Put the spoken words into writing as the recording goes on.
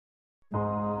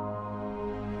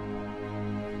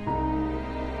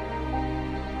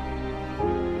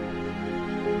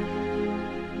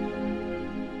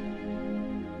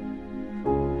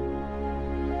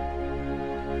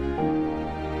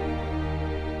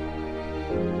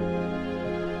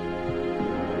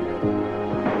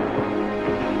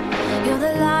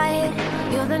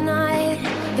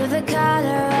You're the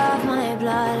color of my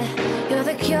blood. You're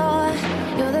the cure,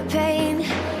 you're the pain.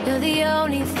 You're the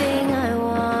only thing I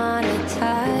wanna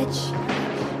touch.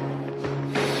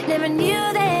 Never knew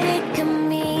that it could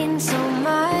mean so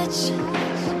much,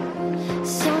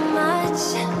 so much.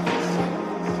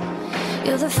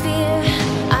 You're the fear,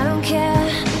 I don't care,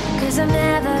 'cause I've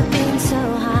never been so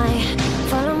high.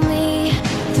 Follow me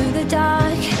through the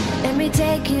dark, let me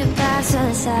take you past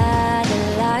the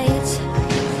satellites.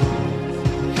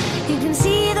 You can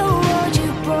see the world you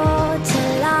brought to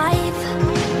life,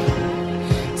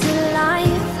 to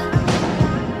life.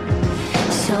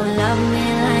 So love me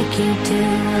like you do,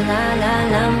 la la,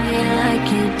 love me like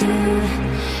you do.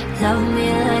 Love me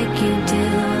like you do,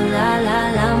 la la,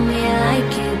 love me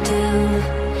like you do.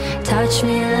 Touch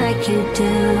me like you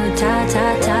do, ta ta,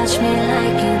 touch me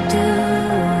like you do.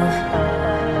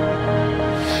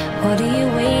 What are you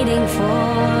waiting for?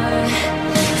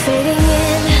 Fading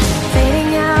in,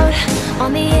 fading out,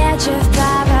 on the edge of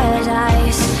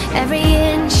paradise. Every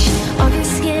inch of your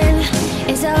skin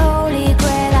is a holy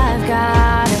grail I've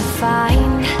gotta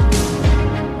find.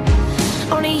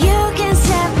 Only you can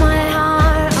set my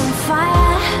heart on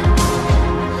fire,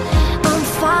 on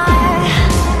fire.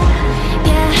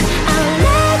 Yeah, I'll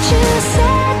let you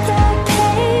set the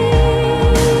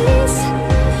pace,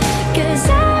 'cause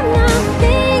I'm not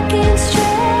thinking straight.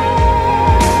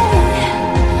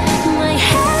 My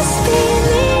head's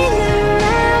spinning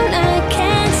around, I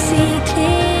can't see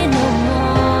clear no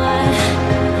more.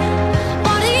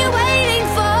 What are you waiting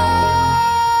for?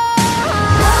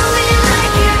 Love me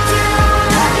like you do,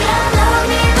 love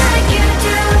me like you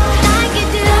do, like you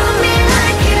do. Love me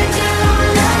like you do,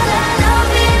 love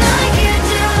me like you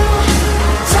do.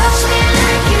 Touch me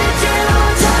like you do,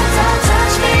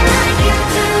 touch me like you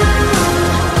do.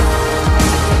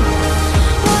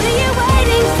 What are you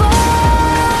waiting for?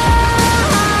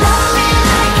 Love me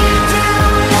like you do,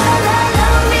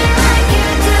 love me like you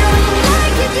do,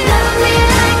 like you do. Love me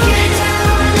like you do,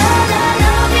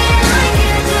 love me like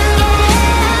you do.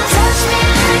 Touch me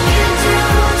like you do,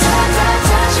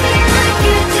 touch me like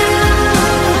you do.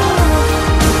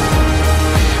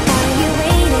 What are you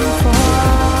waiting for?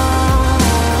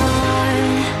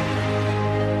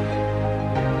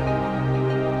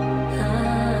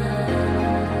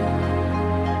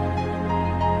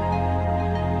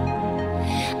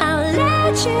 I'll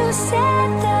let you set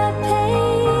the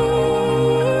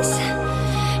pace,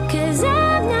 'cause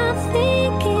I'm not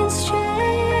thinking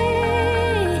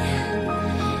straight.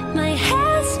 My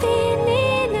head's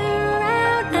spinning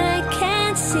around, I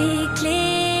can't see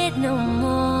clear no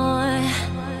more.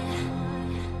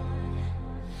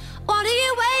 What are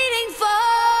you waiting for?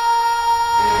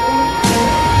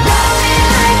 Love me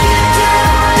like you do,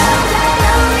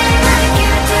 love me like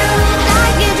you do,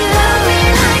 like you do. Love me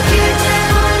like you do,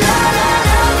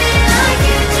 love me like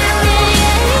you do.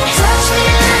 Touch me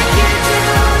like you do,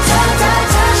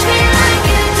 touch me like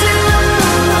you do.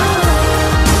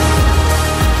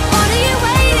 What are you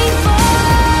waiting for?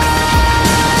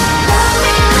 Love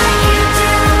me like you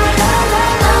do,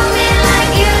 love me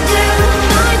like you do,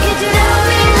 like you do. Love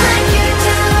me like you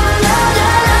do,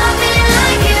 love me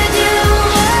like you do.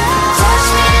 Touch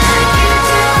me like you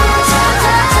do,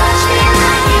 touch me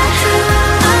like you do.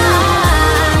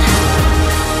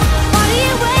 What are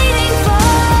you waiting for?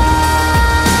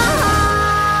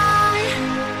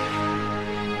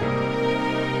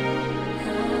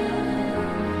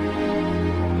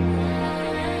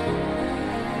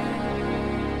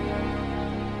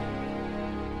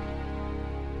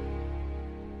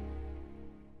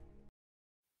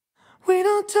 We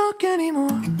don't talk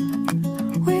anymore.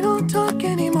 We don't talk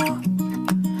anymore.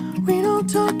 We don't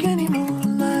talk anymore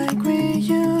like we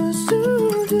used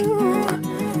to do.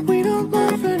 We don't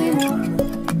laugh anymore.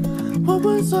 What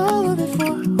was all of it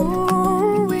for?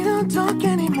 Ooh, we don't talk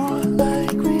anymore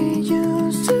like we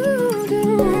used to do.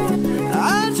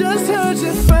 I just heard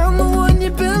you found the one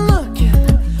you've been looking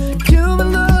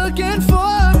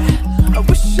for. I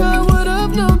wish I would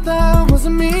have known that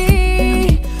wasn't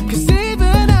me. 'Cause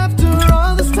even after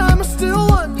all this time I still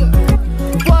wonder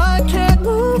why I can't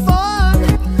move on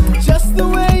just the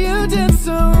way you did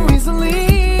so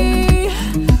easily.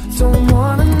 Don't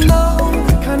wanna know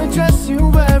the kind of dress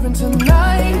you're wearing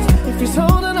tonight, if he's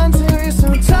holding on to you so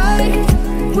tight,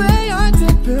 the way I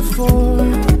did before.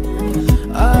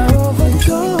 I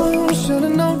overdosed,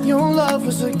 should've known your love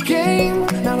was a game.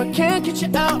 Now I can't get you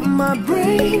out of my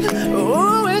brain.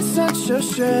 Oh, it's such a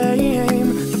shame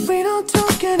that we don't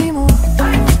talk anymore.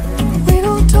 We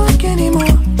don't talk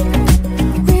anymore.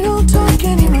 We don't talk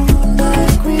anymore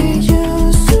like we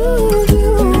used to do.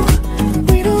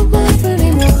 We don't laugh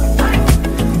anymore.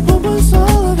 What was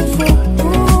all of it for?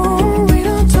 Ooh,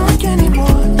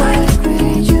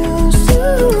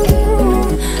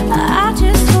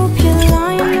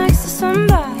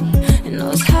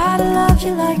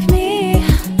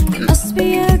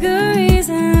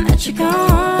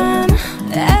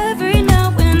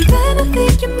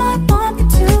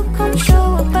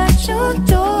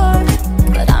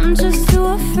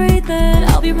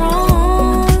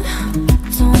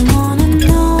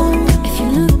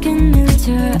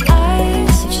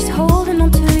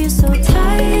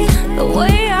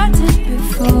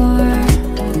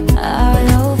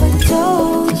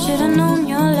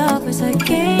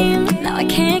 I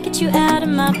can't get you out of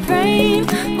my brain.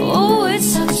 Oh, it's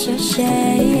such a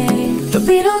shame that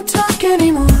we don't talk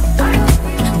anymore.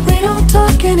 We don't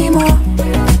talk anymore.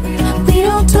 We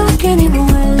don't talk anymore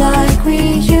like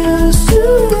we used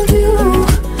to do.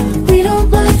 We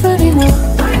don't laugh anymore.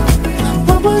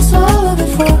 What was all of it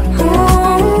for?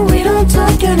 Oh, we don't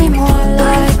talk anymore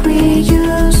like we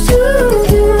used to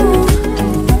do.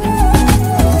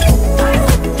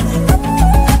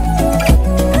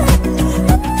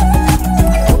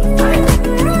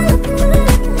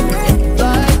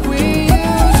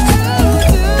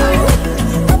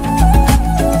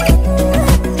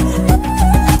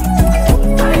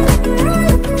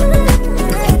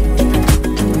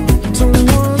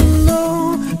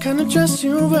 Dress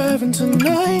you're wearing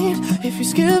tonight, if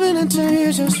he's giving it to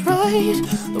you just right,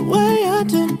 the way I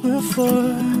did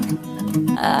before.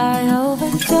 I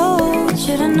overdosed,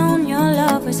 should've known your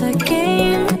love was a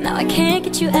game. Now I can't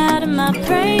get you out of my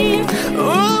brain.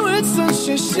 Oh, it's such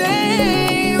a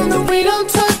shame that we don't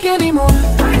talk anymore.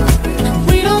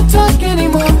 We don't talk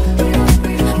anymore.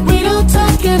 We don't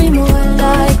talk anymore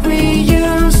like we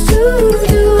used to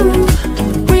do.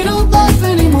 We don't laugh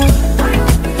anymore.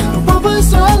 What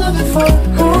was all of it for?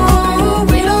 Oh,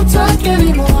 we don't talk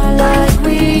anymore like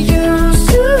we used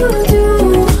to do.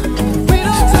 We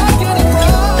don't talk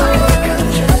anymore.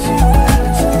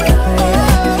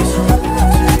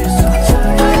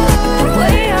 The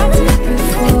way I did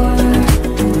before.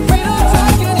 We don't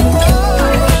talk anymore.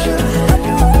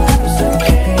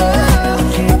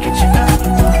 Can't get you out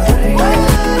of my way.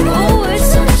 Oh, it's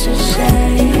such a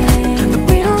shame that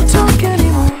we don't talk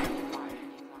anymore.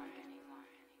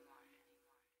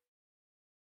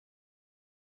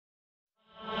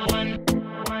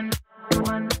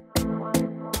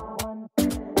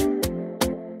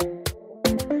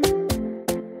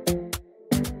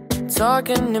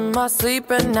 Talking in my sleep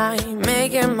at night,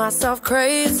 making myself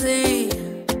crazy.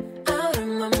 Out of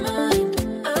my mind,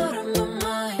 out of my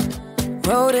mind.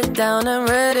 Wrote it down and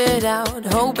read it out,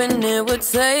 hoping it would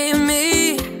save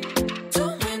me.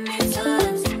 Too many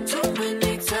times, too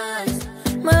many times.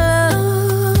 My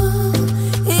love,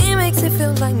 he makes it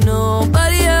feel like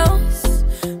nobody else,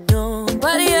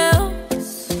 nobody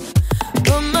else.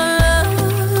 But my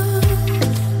love,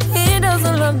 he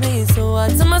doesn't love me, so I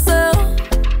tell myself,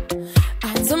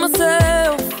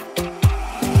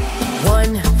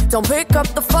 one, don't pick up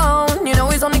the phone, you know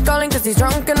he's only calling cause he's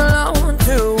drunk and alone.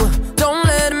 Two, don't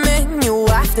let him in, you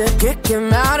have to kick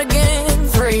him out again.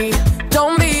 Three,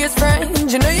 don't be his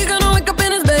friend, you know you're gonna wake up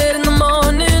in his bed in the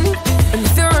morning. And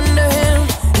if you're under him,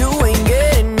 you ain't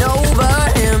getting over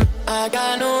him. I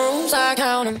got no rules, I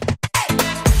count him.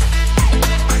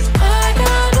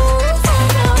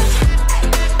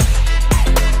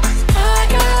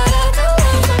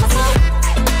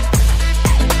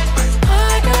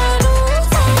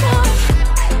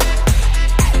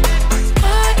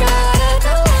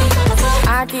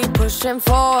 Pushing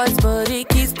forwards, but he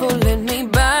keeps pulling me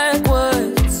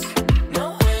backwards.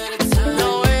 Nowhere to turn,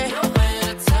 nowhere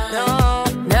to turn. No.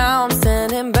 Now I'm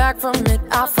standing back from it,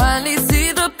 I finally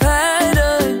see the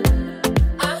pattern.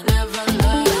 I never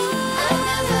loved,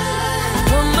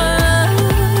 but my love,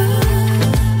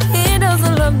 he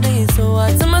doesn't love me, so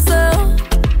I tell myself,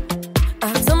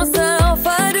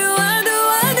 I do.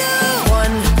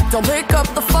 One, don't pick up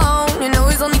the phone, you know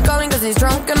he's only calling cause he's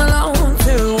drunk and alone.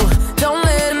 Two, don't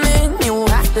let him in, you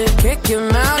have to kick him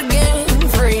out again.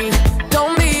 Three,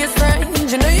 don't be his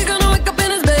friend, you know you're gonna wake up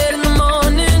in his bed in the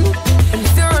morning. And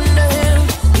if you're under him,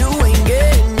 you ain't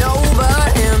getting over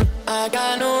him. I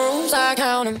got no rules, I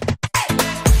count him.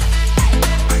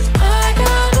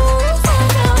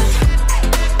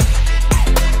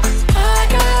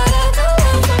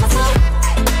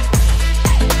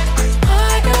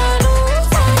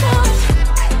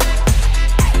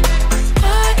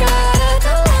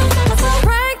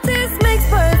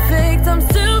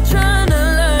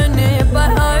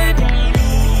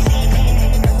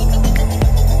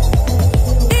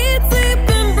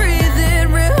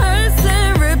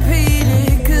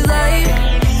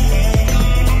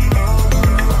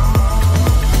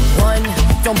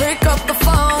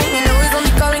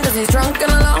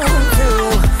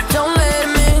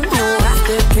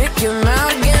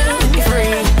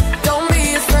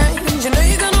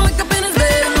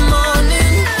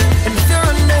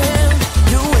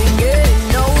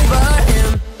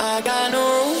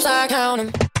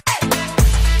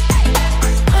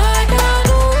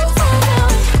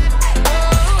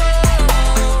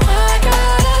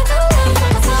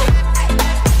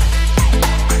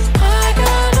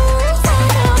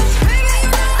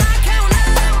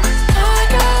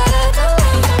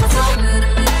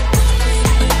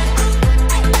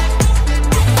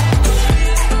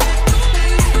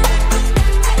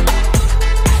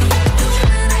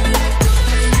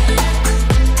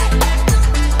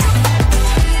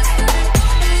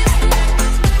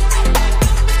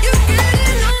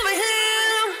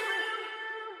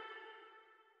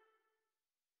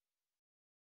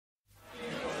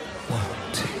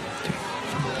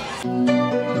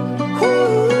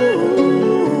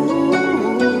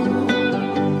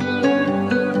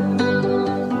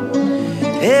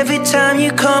 Every time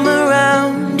you come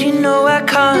around, you know I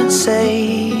can't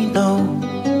say no.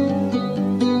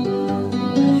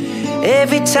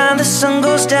 Every time the sun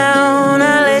goes down,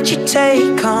 I let you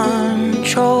take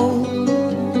control.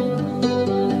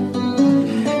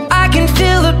 I can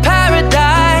feel the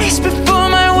paradise before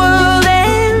my world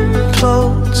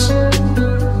implodes.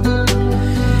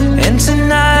 And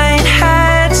tonight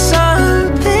had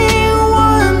something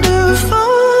wonderful.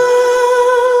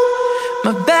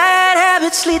 My bad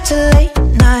habits lead to late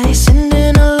nights,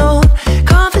 ending alone.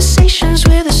 Conversations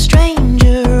with a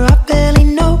stranger I barely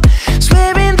know.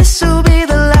 Swearing this will be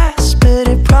the last, but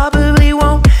it probably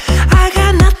won't. I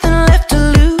got nothing left to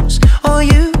lose or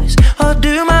use or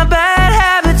do. My bad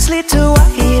habits lead to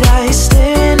white eyes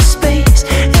staring into space,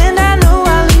 and I know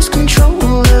I lose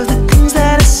control of the things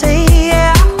that I say.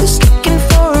 Yeah, I was looking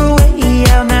for a way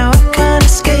out, now I can't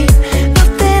escape.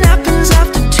 Nothing happens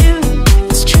after two.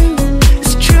 It's true,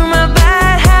 it's true. My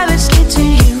bad habits lead to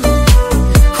you.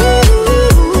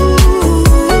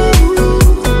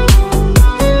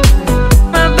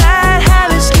 My bad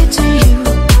habits lead to you.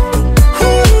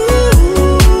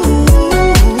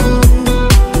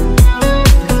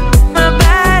 My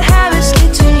bad habits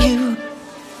lead to you.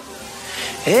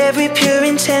 Every pure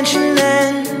intention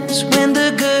ends when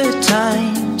the good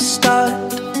times start.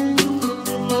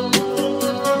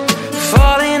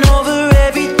 Falling over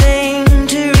everything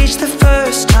to reach the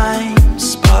first time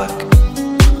spark.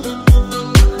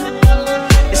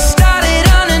 It started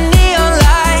under neon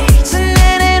lights and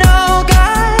then it all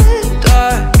got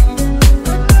dark.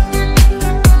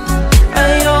 I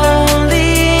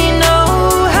only know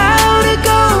how to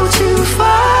go too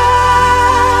far.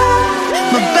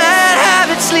 My bad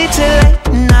habits lead to late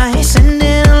nights,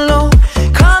 ending alone.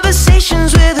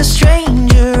 Conversations with a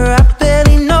stranger I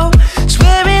barely know.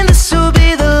 Swearing this will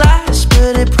be the last,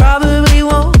 but it probably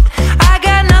won't. I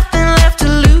got nothing left to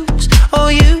lose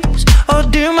or use or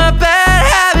do. My bad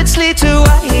habits lead to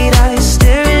white eyes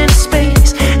staring into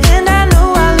space, and I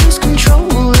know I lose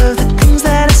control of the things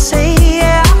that I say.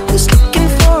 Yeah, I was looking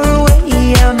for a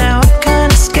way out, now I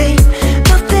can't escape.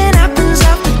 Nothing happens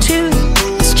after two.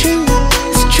 It's true,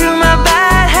 it's true. My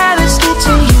bad habits lead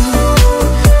to you.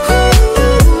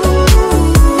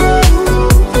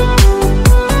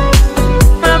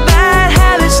 My bad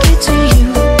habits lead to you.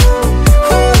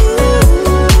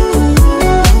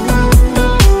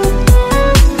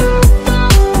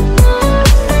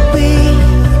 We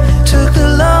took the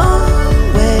long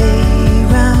way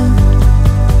round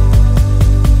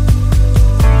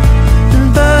and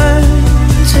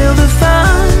burned till the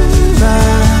fun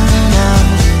ran out.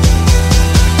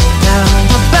 Now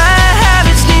my bad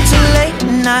habits lead to late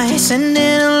nights,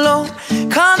 ending alone.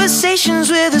 Conversations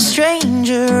with a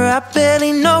stranger I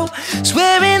barely know.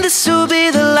 Swearing this will be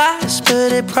the last,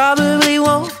 but it probably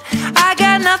won't. I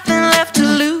got nothing left to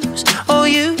lose or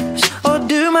use or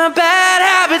do. My bad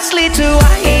habits lead to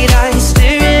white eyes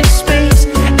staring into space,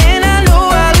 and I know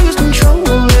I lose control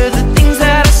of the things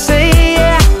that I say.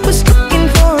 Yeah, I was looking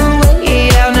for a way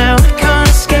out, now I can't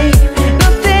escape.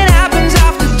 Nothing happens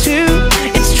after two.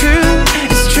 It's true,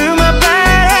 it's true. My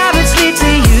bad habits lead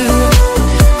to you.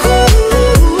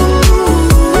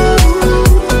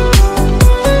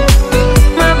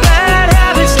 My bad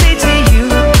habits lead to you.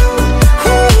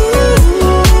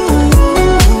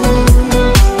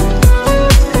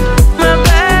 My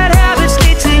bad habits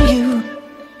lead to you.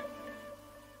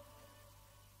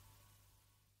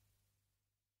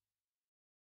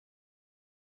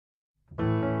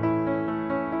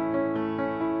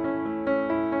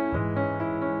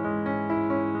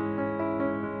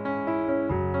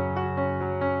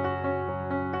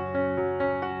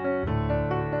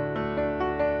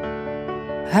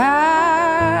 I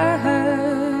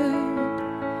heard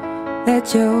that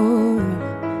you're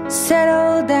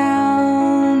settled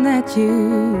down, that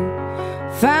you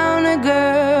found a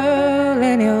girl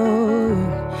and you're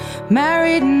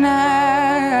married now.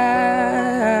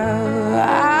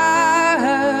 I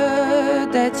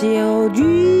heard that your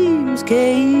dreams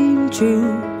came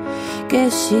true.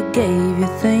 Guess she gave you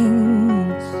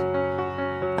things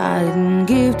I didn't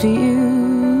give to you.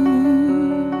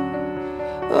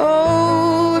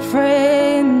 Old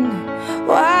friend,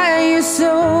 why are you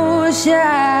so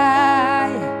shy?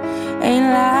 Ain't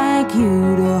like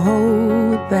you to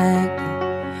hold back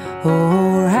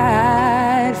or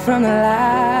hide from the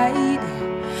light.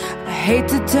 I hate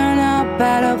to turn up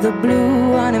out of the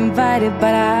blue uninvited,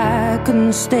 but I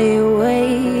couldn't stay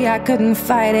away, I couldn't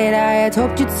fight it. I had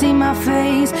hoped you'd see my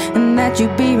face and that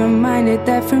you'd be reminded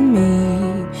that for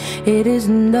me it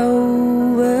isn't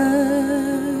over.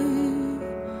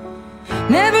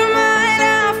 Never mind,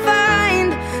 I'll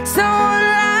find someone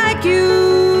like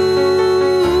you.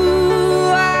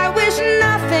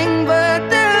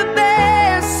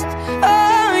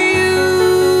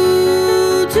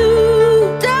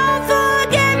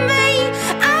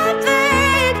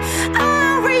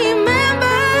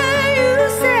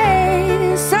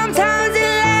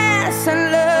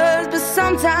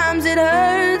 sometimes it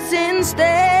hurts instead.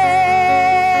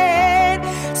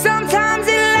 Sometimes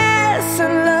it lasts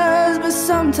and loves, but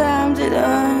sometimes it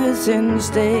hurts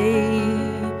instead.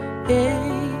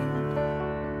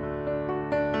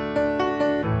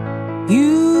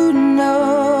 You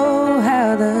know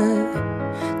how the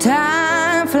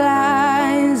time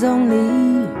flies.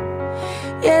 Only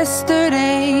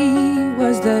yesterday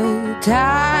was the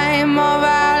time of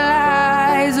our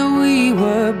lives. We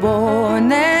were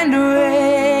born and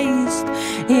raised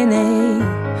in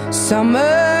a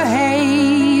summer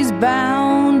haze,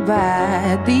 bound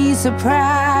by the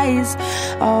surprise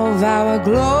of our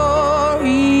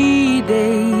glory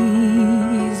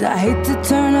days. I hate to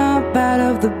turn up out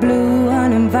of the blue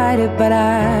uninvited, but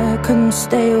I couldn't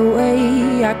stay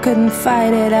away, I couldn't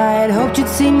fight it. I had hoped you'd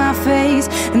see my face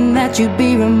and that you'd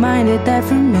be reminded that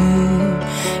for me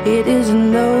it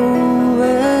isn't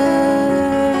over.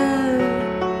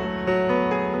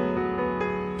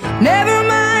 Never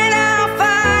mind, I'll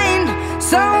find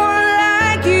someone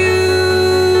like you.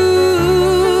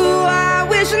 I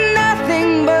wish nothing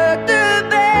but the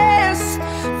best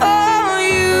for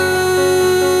you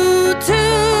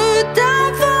too.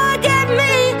 Don't forget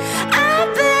me, I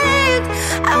beg.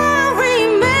 I'll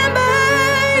remember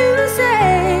you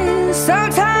say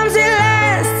sometimes it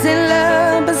lasts in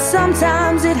love, but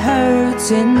sometimes it hurts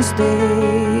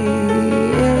instead.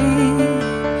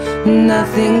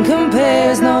 Nothing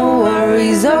compares, no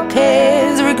worries or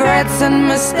cares, regrets and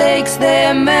mistakes,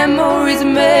 their memories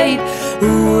made.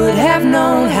 Who would have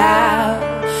known how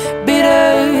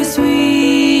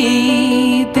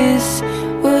bittersweet this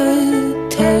would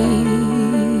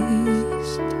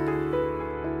taste?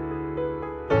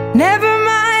 Never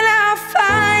mind, I'll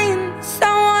find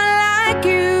someone like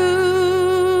you.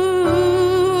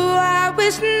 I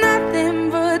wish nothing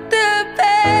but the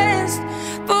best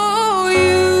for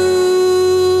you.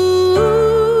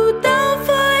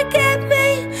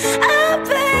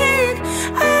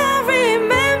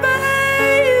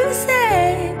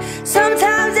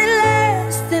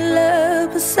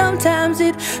 Sometimes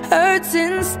it hurts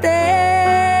instead.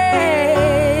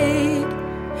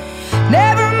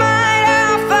 Never mind,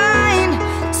 I'll find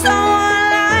someone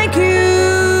like you.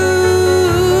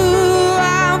 I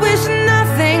wish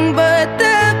nothing but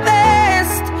the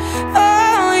best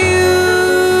for you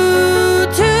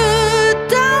too.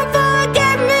 Don't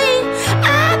forget me, I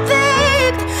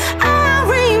beg. I'll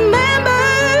remember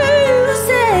you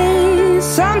say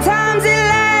sometimes it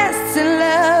lasts in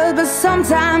love, but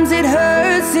sometimes it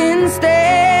hurts instead.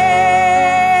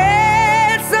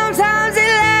 Sometimes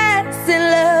it lasts in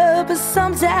love, but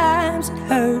sometimes it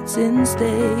hurts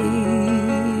instead.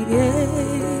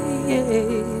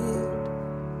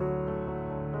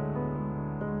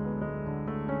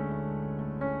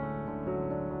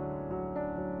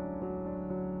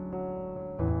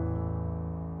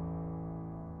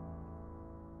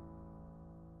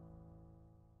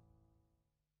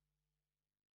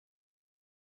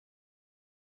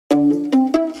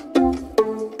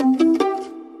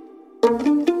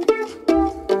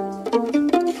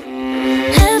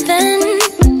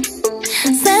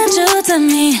 To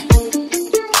me,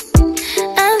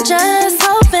 I'm just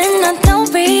hoping I don't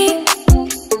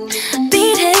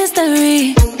repeat history.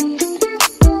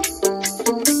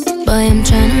 Boy, I'm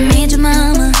trying to meet your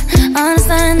mama on a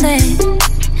Sunday,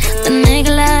 the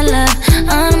nigga I love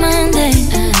on a Monday.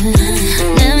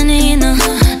 Never need no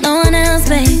one else,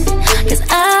 babe, 'cause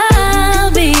I'll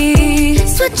be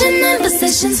switching in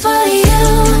positions for you,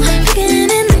 cooking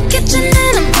in the kitchen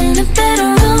and I'm in the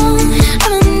bedroom. I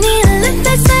don't need a lift,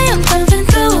 they say I'm pumping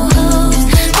through holes.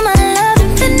 All my love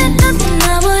infinite, nothing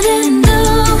I wouldn't do,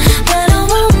 but I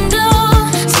won't do.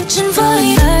 Switching for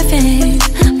you,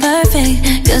 perfect,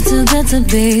 good too good to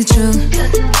be true.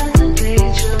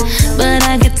 But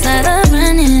I get tired of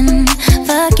running,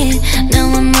 fuck it, now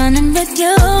I'm running with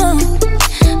you.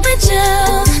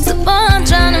 So boy, I'm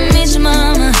trying to meet your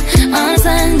mama on a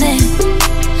Sunday,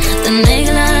 the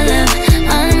nigga I love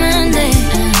on a Monday.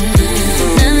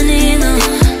 Never need no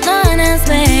one else,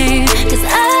 babe, 'cause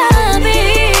I'll be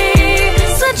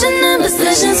switching the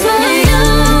positions for you.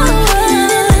 In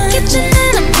the kitchen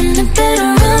and I'm in the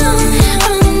bedroom. I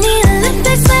don't need a lift,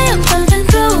 they say I'm pumping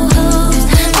through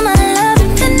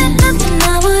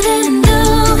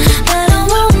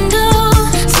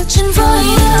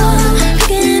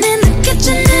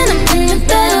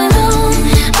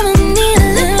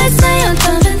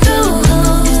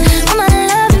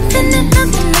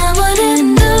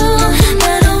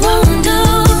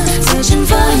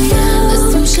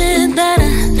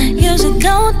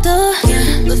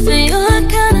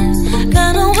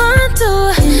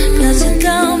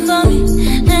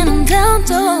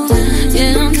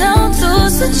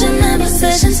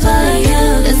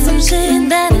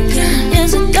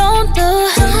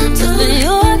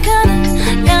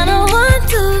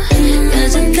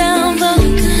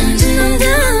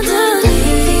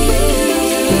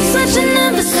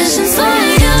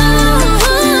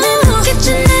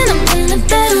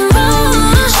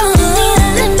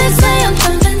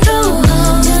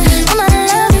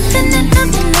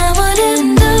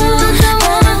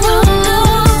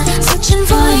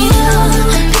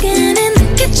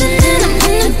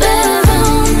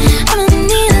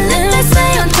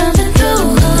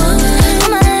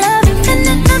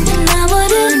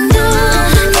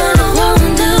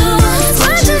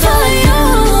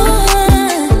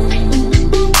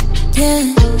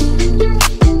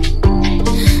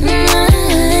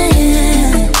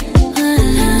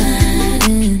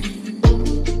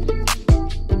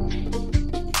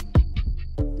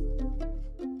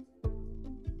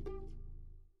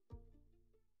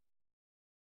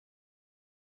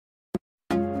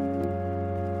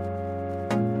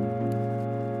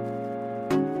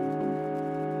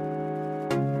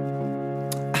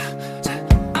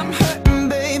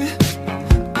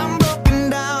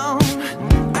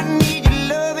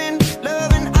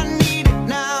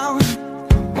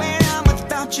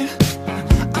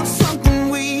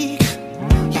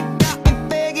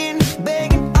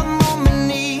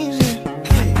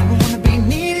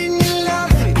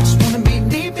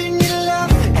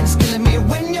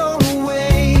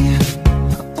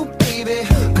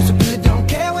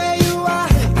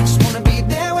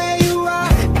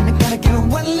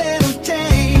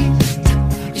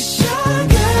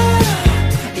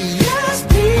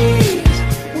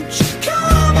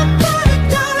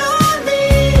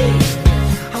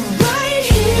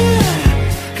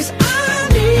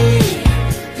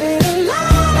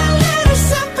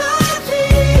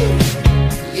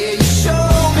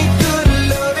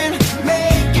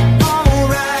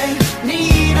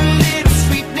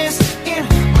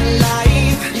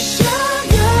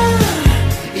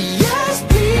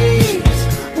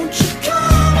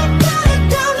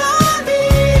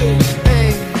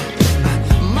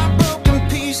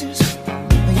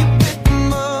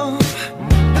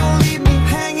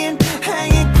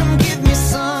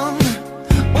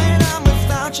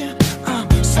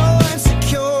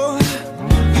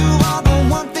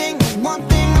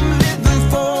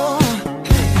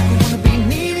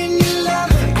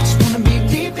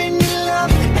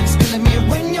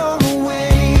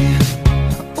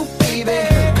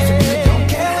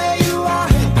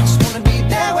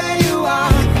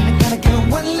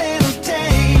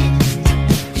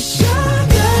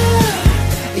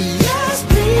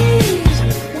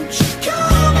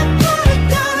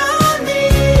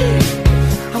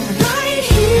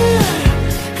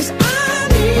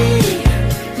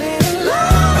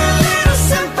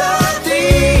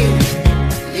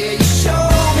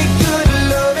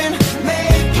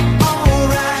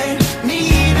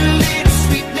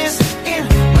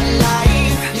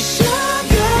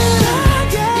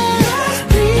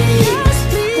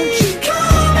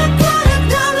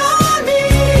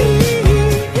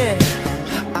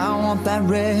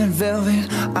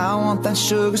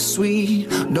sugar sweet.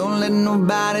 Don't let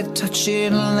nobody touch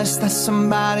it unless that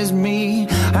somebody's me.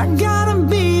 I gotta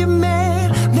be a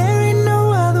man, there ain't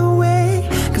no other way.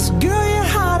 'Cause girl, you're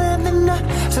hotter than a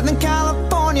Southern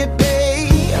California day.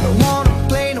 I don't wanna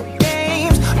play no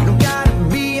games, you don't gotta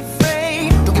be afraid.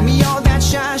 Don't give me all that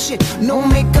shy shit, no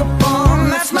makeup on,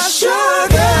 that's my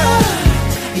sugar.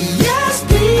 Yes,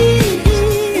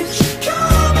 please.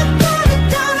 Come and put it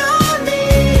down on me.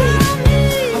 I'm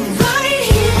right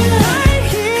here,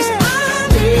 'cause I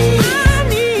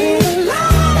need a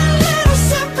lot, a little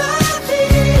sympathy.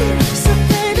 So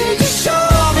baby, just show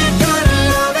me good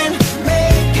loving,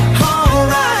 make it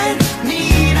alright.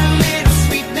 Need a little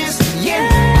sweetness in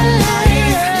my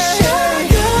life.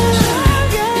 Sugar,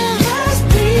 yes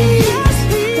please.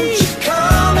 Won't you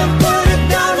come and put it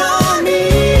down on me,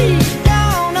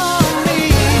 down on me.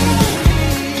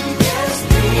 Yes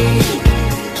please.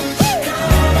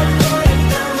 Come and put it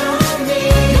down on me.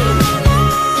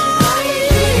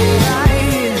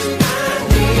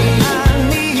 I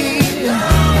need a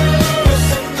little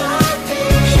sympathy.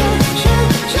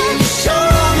 Show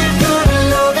me good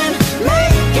loving,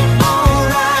 make it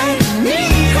alright.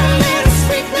 Need a little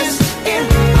sweetness in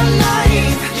my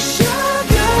life.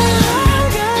 Sugar,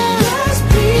 yes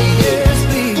please.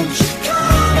 Won't you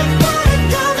come and put it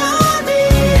down on me,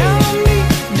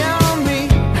 down on me.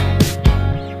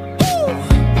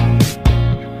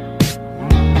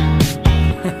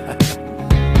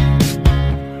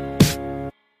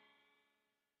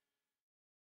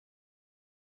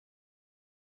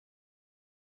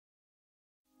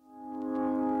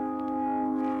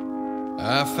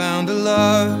 I found a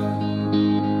love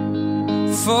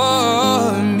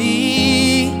for me.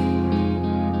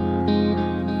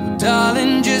 Well,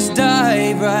 darling, just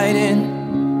dive right in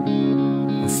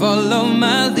and follow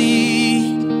my lead.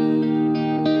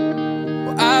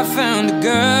 Well, I found a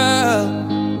girl,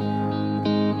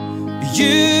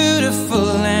 beautiful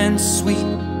and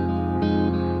sweet.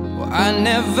 Well, I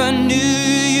never knew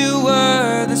you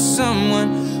were the someone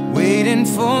waiting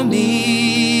for me.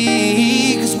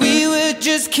 'Cause we were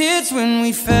just kids when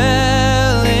we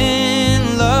fell in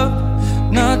love,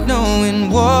 not knowing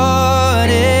what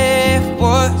it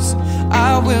was.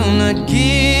 I will not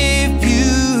give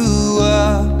you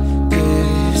up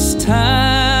this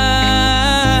time.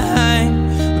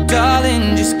 Darling,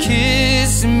 just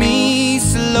kiss me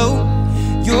slow.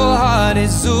 Your heart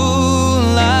is all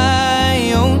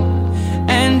I own,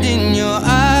 and in your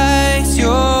eyes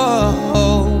you're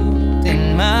holding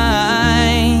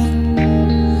mine.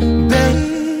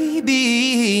 Baby,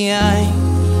 I'm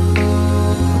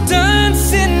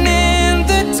dancing in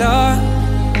the dark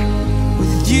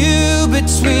with you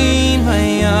between my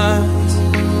arms,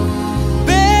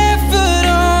 barefoot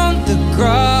on the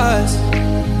grass.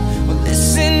 We're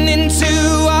listening to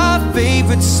our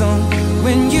favorite song.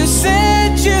 When you said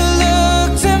you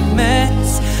looked a mess,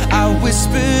 I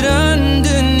whispered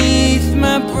underneath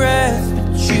my breath,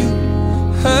 but you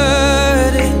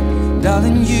heard it.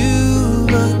 Darling, you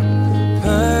look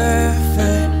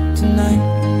perfect tonight.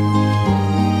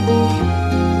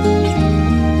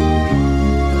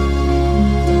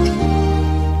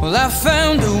 Well, I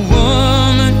found a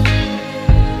woman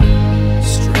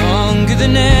stronger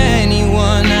than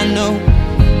anyone I know.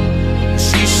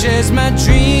 She shares my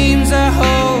dreams. I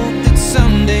hope that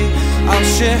someday I'll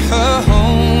share her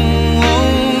home.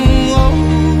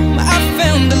 I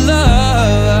found a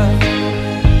love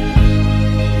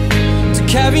to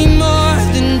carry more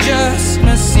than just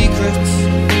my secrets,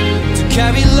 to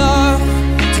carry love,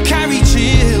 to carry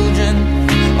children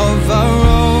of our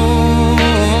own.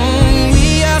 We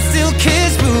are still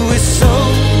kids, but we're so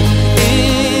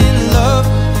in love,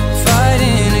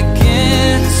 fighting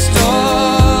against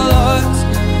all odds.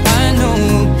 I know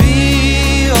we'll be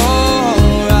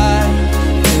alright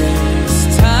this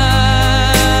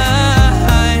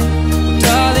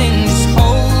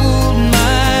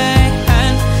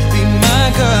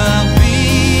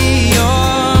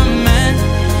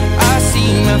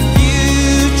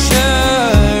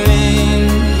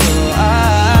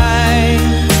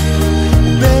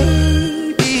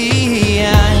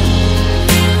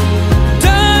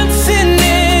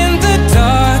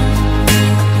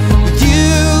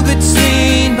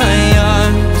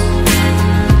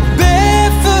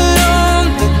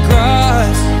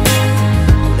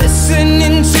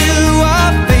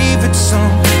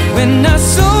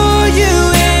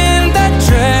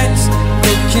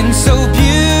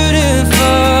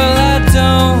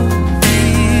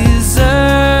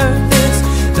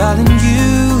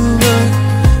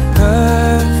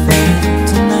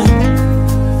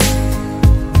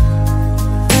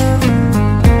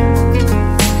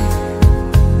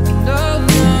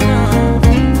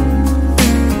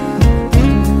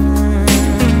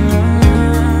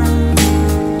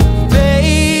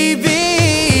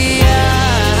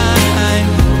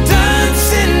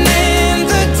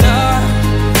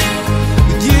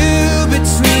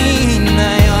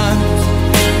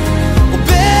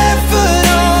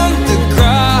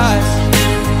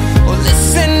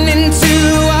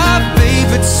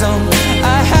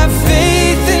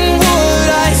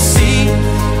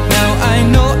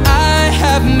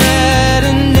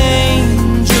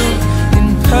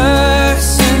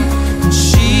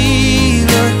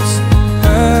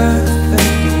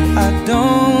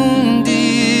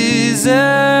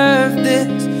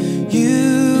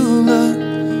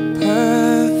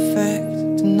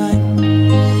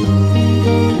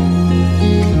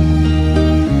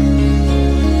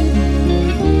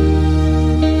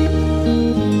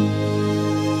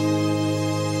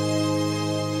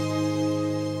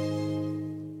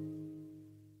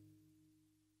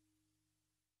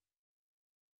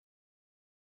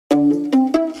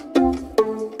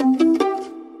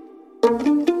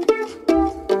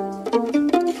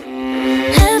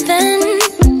Heaven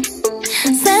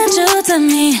sent you to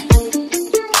me.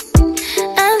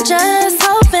 I'm just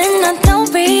hoping I don't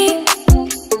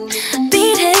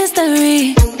repeat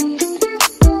history.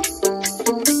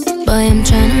 Boy, I'm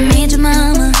trying to meet your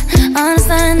mama on a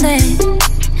Sunday.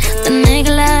 The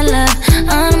nigga I love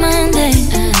on a Monday.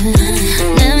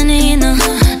 Never need no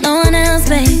one else,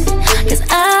 babe. Cause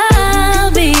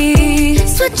I'll be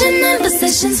switching in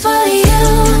positions for you.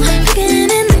 Cooking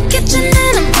in the kitchen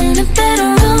and I'm in the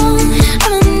bedroom. I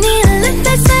don't need a lick,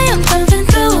 they say I'm pumping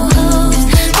through holes.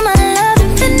 All my love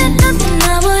infinite, nothing I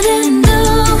wouldn't do,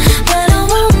 but I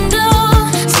won't do.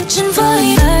 Switching for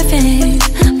you. Perfect,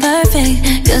 perfect,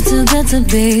 good to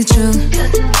be true.